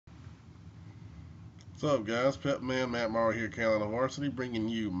What's up, guys? Pepman Matt Morrow here, Carolina Varsity, bringing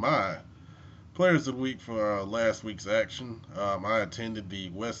you my players of the week for last week's action. I attended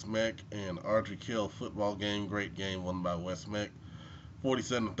the West Meck and Ardrey Kill football game. Great game, won by West Meck,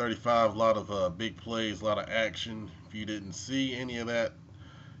 47-35. A lot of big plays, a lot of action. If you didn't see any of that,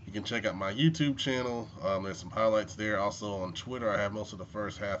 you can check out my YouTube channel. There's some highlights there. Also on Twitter, I have most of the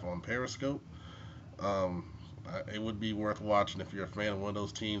first half on Periscope. Um, it would be worth watching if you're a fan of one of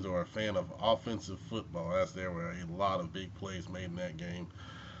those teams or a fan of offensive football, as there were a lot of big plays made in that game.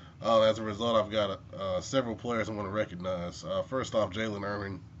 As a result, I've got several players I want to recognize. First off, Jalen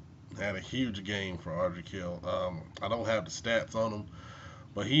Irving had a huge game for Ardrey Kill. I don't have the stats on him,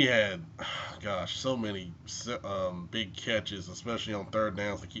 but he had, gosh, so many big catches, especially on third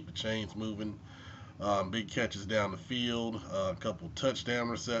downs to keep the chains moving. Big catches down the field, a couple touchdown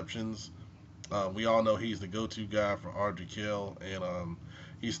receptions. We all know he's the go-to guy for Ardrey Kill, and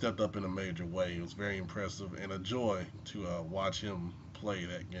he stepped up in a major way. It was very impressive and a joy to watch him play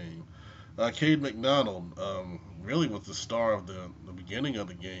that game. Cade McDonald really was the star of the beginning of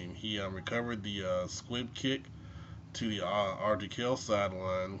the game. He recovered the squib kick to the Ardrey Kill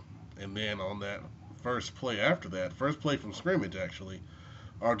sideline, and then on that first play after that, first play from scrimmage actually,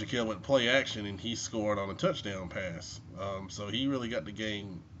 Ardrey Kill went play action and he scored on a touchdown pass. So he really got the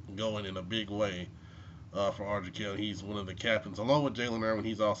game going in a big way for Ardrey Kill. He's one of the captains, along with Jalen Irwin.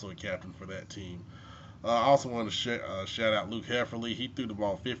 He's also a captain for that team. I also want to shout out Luke Hefferly. He threw the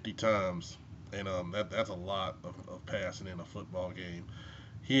ball 50 times, and that's a lot of passing in a football game.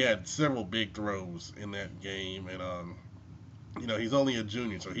 He had several big throws in that game, and he's only a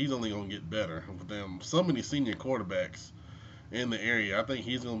junior, so he's only going to get better. With them, so many senior quarterbacks in the area, I think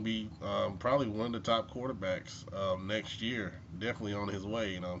he's going to be probably one of the top quarterbacks next year. Definitely on his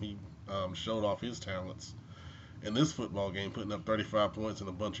way. He showed off his talents in this football game, putting up 35 points and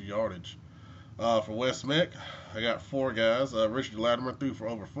a bunch of yardage. For West Meck, I got four guys. Richard Latimer threw for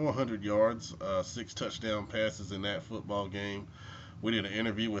over 400 yards, 6 touchdown passes in that football game. We did an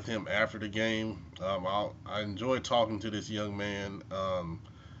interview with him after the game. I enjoyed talking to this young man.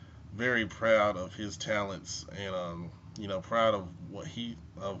 Very proud of his talents, and proud of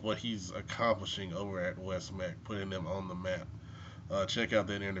what he's accomplishing over at West Meck, putting them on the map. Check out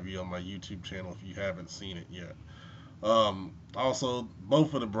that interview on my YouTube channel if you haven't seen it yet. Also,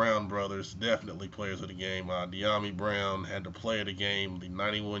 both of the Brown brothers, definitely players of the game. De'Ami Brown had the play of the game, the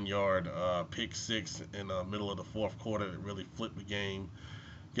 91-yard pick six in the middle of the fourth quarter that really flipped the game.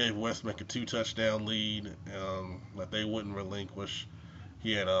 Gave West Meck a 2-touchdown lead that they wouldn't relinquish.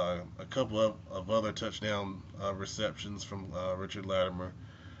 He had a couple of other touchdown receptions from Richard Latimer.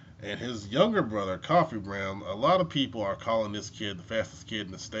 And his younger brother, Coffee Brown, a lot of people are calling this kid the fastest kid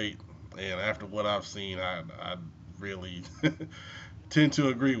in the state. And after what I've seen, I really tend to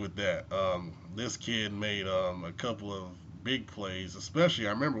agree with that. This kid made a couple of big plays, especially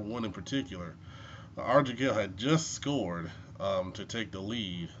I remember one in particular. Ardrey Kill had just scored to take the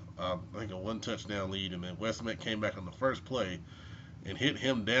lead, I think a 1-touchdown lead, and then West Meck came back on the first play and hit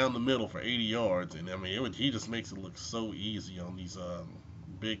him down the middle for 80 yards. And I mean, he just makes it look so easy on these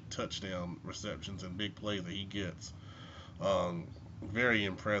big touchdown receptions and big plays that he gets. Very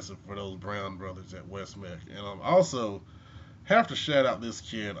impressive for those Brown brothers at West Meck. And also have to shout out this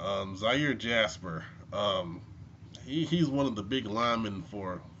kid, Zaire Jasper. He's one of the big linemen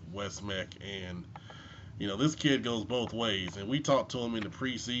for West Meck, and this kid goes both ways. And we talked to him in the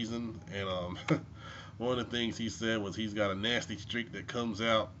preseason, and one of the things he said was he's got a nasty streak that comes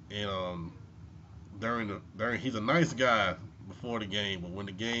out, and during he's a nice guy before the game, but when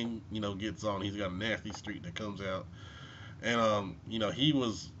the game gets on, he's got a nasty streak that comes out. And he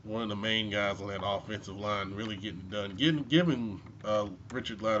was one of the main guys on that offensive line, really getting it done, giving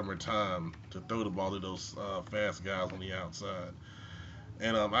Richard Latimer time to throw the ball to those fast guys on the outside.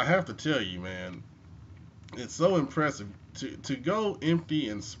 And I have to tell you, man, it's so impressive to go empty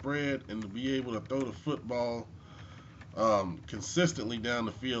and spread and to be able to throw the football consistently down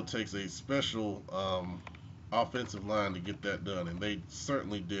the field takes a special offensive line to get that done, and they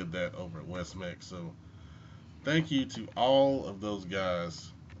certainly did that over at West Meck. So thank you to all of those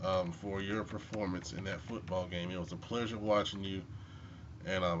guys for your performance in that football game. It was a pleasure watching you,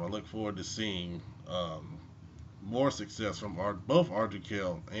 and I look forward to seeing more success from both Ardrey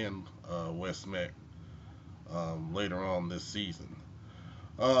Kill and West Meck later on this season.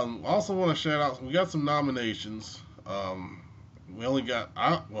 Also want to shout out, we got some nominations. We only got,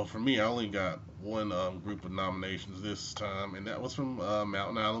 for me, I only got one group of nominations this time, and that was from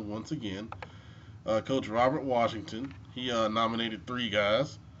Mountain Island once again. Coach Robert Washington, he nominated 3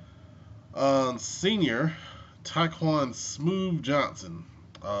 guys. Senior Tyquan Smooth Johnson,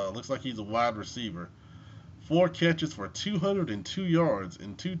 looks like he's a wide receiver. 4 catches for 202 yards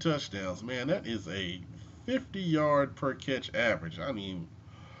and 2 touchdowns. Man, that is a 50-yard per catch average. I mean,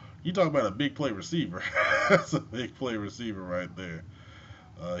 you talk about a big play receiver. That's a big play receiver right there.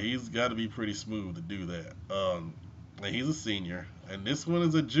 He's got to be pretty smooth to do that. And he's a senior. And this one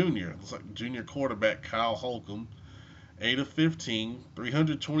is a junior. Looks like junior quarterback Kyle Holcomb. 8 of 15,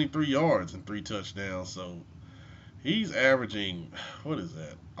 323 yards and 3 touchdowns. So he's averaging, what is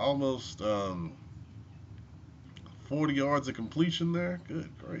that? Almost 40 yards of completion there.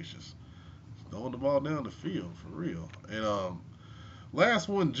 Good gracious. Throwing the ball down the field for real. And last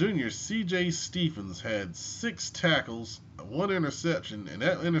one, junior C.J. Stephens had 6 tackles, 1 interception, and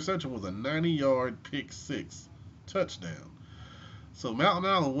that interception was a 90-yard pick 6 touchdown. So Mountain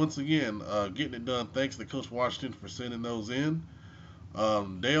Island once again getting it done. Thanks to Coach Washington for sending those in.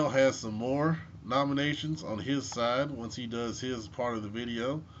 Dale has some more nominations on his side once he does his part of the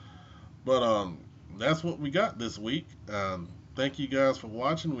video. But that's what we got this week. Thank you guys for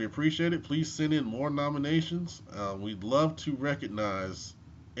watching. We appreciate it. Please send in more nominations. We'd love to recognize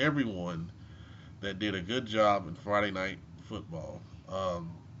everyone that did a good job in Friday Night Football.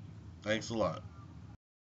 Thanks a lot.